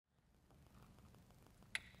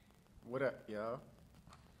What up, y'all?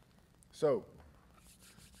 So,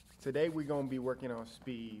 today we're gonna be working on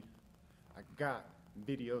speed. I got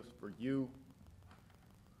videos for you.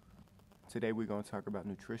 Today we're gonna talk about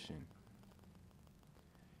nutrition.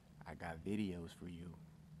 I got videos for you.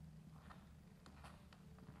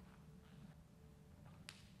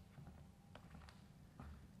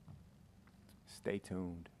 Stay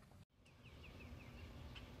tuned.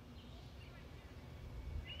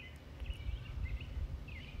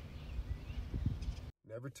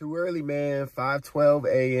 Never too early, man. 5:12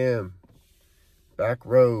 a.m. Back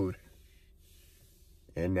road.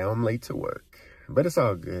 And now I'm late to work. But it's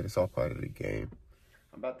all good. It's all part of the game.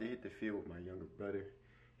 I'm about to hit the field with my younger brother.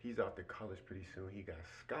 He's off to college pretty soon. He got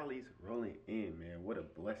Schollies rolling in, man. What a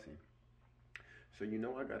blessing. So you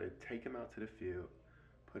know I got to take him out to the field,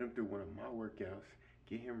 put him through one of my workouts,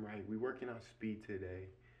 get him right. We working on speed today,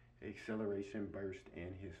 acceleration, burst,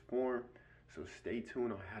 and his form. So stay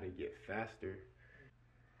tuned on how to get faster.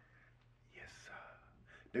 Yes,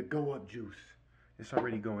 the go up juice. It's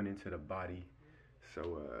already going into the body.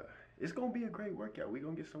 So it's going to be a great workout. We're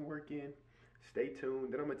going to get some work in. Stay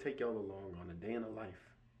tuned. Then I'm going to take y'all along on a day in the life.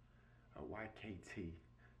 A YKT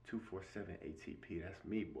 247 ATP. That's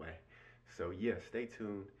me, boy. So yeah, stay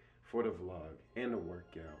tuned for the vlog and the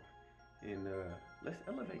workout. And let's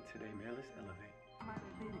elevate today, man. Let's elevate.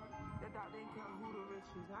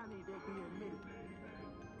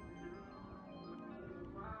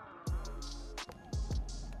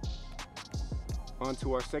 On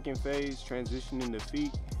to our second phase, transitioning the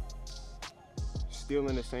feet. Still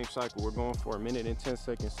in the same cycle. We're going for 1 minute and 10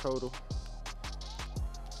 seconds total.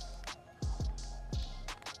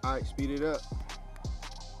 All right, speed it up.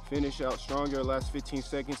 Finish out stronger. Last 15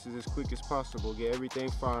 seconds is as quick as possible. Get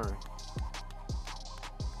everything firing.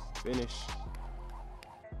 Finish.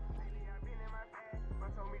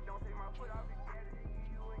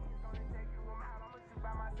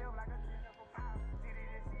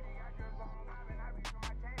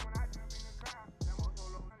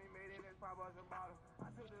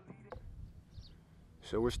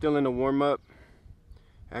 So we're still in the warm-up,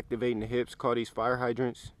 activating the hips. Call these fire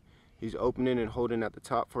hydrants. He's opening and holding at the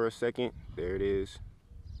top for a second. There it is.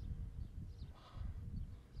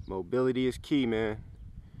 Mobility is key, man.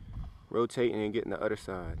 Rotating and getting the other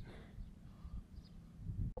side.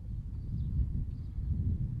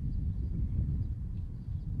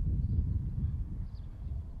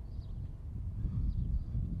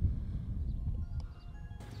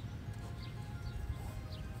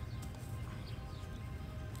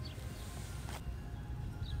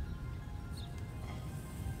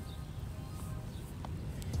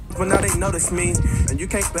 But now they notice me, and you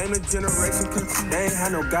can't blame the generation, cause they ain't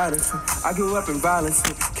had no guidance. I grew up in violence,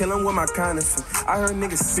 killing with my kindness. I heard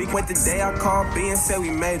niggas speak. Wait the day I called B and said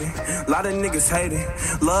we made it. A lot of niggas hate it,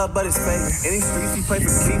 love but it's fading. In these streets we play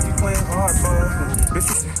for keeps, we playing hard, bro.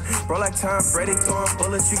 Bitches, bro, like Tom Brady throwing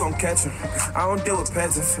bullets, you gon' catch him. I don't deal with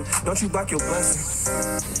peasants, don't you block your blessings.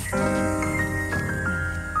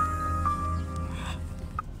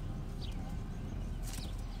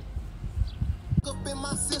 Up in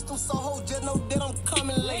my system, so hold just know that I'm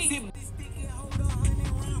coming late.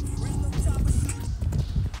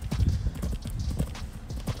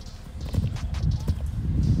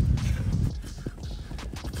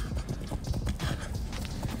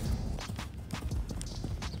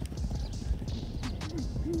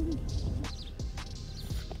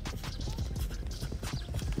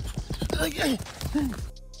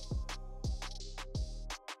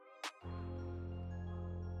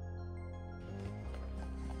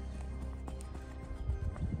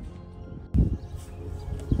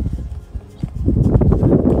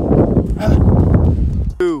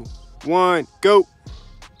 Two, one, go.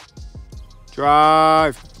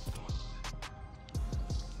 Drive.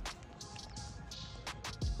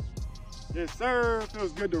 Yes, sir.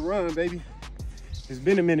 Feels good to run, baby. It's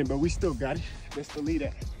been a minute, but we still got it. Let's delete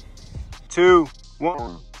that. 2,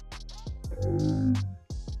 1.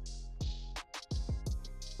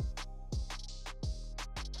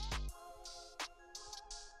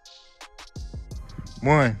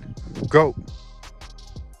 One, go.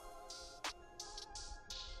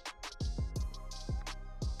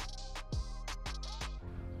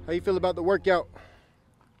 How you feel about the workout?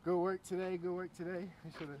 Good work today, good work today.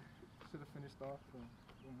 We should have finished off from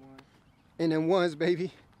one. And then ones,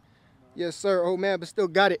 baby. Yes, sir. Old man, but still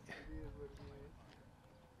got it.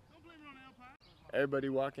 Everybody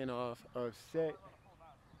walking off upset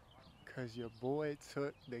because your boy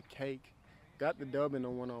took the cake. Got the dub in the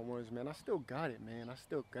one-on-ones, man. I still got it, man. I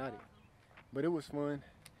still got it. But it was fun.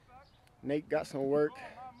 Nate got some work.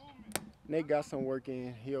 Nate got some work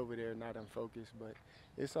in. He over there not in focus, but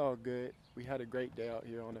it's all good. We had a great day out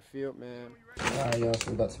here on the field, man. All right, y'all, so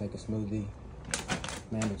we're about to make a smoothie.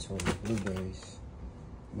 Mandatory blueberries,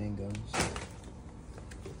 mangoes,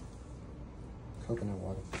 coconut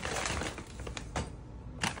water,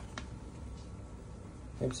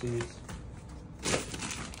 hemp seeds,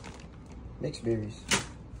 mixed berries,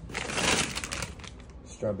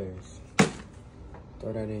 strawberries.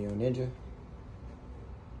 Throw that in your Ninja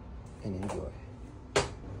and enjoy.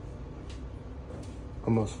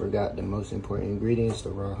 Almost forgot the most important ingredients, the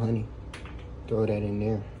raw honey. Throw that in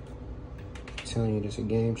there. I'm telling you, this is a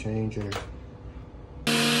game changer.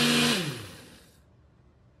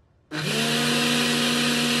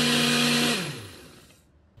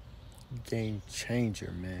 Game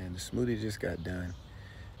changer, man. The smoothie just got done.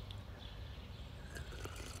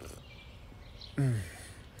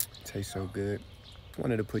 Tastes so good.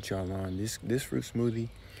 Wanted to put y'all on this fruit smoothie.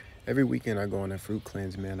 Every weekend I go on a fruit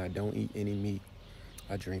cleanse, man. I don't eat any meat.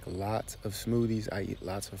 I drink lots of smoothies. I eat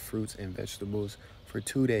lots of fruits and vegetables for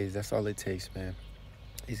 2 days. That's all it takes, man.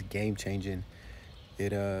 It's game changing.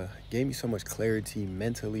 It gave me so much clarity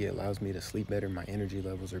mentally. It allows me to sleep better. My energy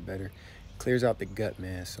levels are better. Clears out the gut,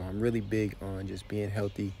 man. So I'm really big on just being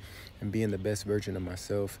healthy and being the best version of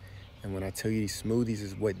myself. And when I tell you these smoothies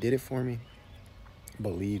is what did it for me,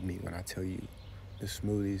 believe me when I tell you the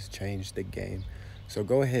smoothies changed the game. So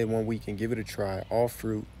go ahead one week and give it a try. All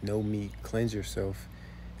fruit, no meat. Cleanse yourself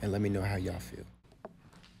and let me know how y'all feel.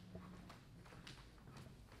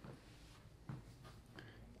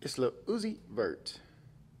 It's Lil Uzi Vert.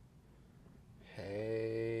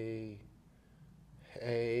 Hey,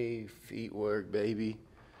 feet work, baby.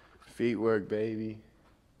 Feet work, baby.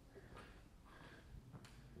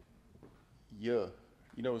 Yeah,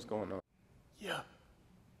 you know what's going on. Yeah.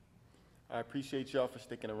 I appreciate y'all for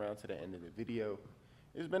sticking around to the end of the video.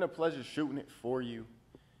 It's been a pleasure shooting it for you.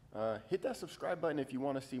 Hit that subscribe button if you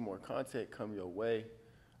want to see more content come your way.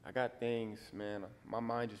 I got things, man. My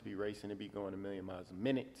mind just be racing. It be going a million miles a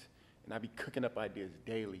minute. And I be cooking up ideas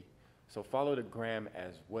daily. So follow the gram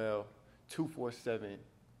as well. 247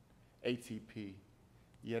 ATP.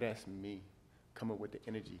 Yeah, that's me. Coming with the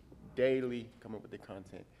energy daily. Coming with the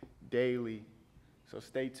content daily. So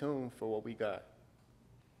stay tuned for what we got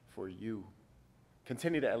for you.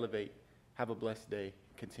 Continue to elevate. Have a blessed day.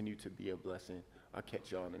 Continue to be a blessing. I'll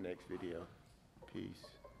catch y'all in the next video. Peace.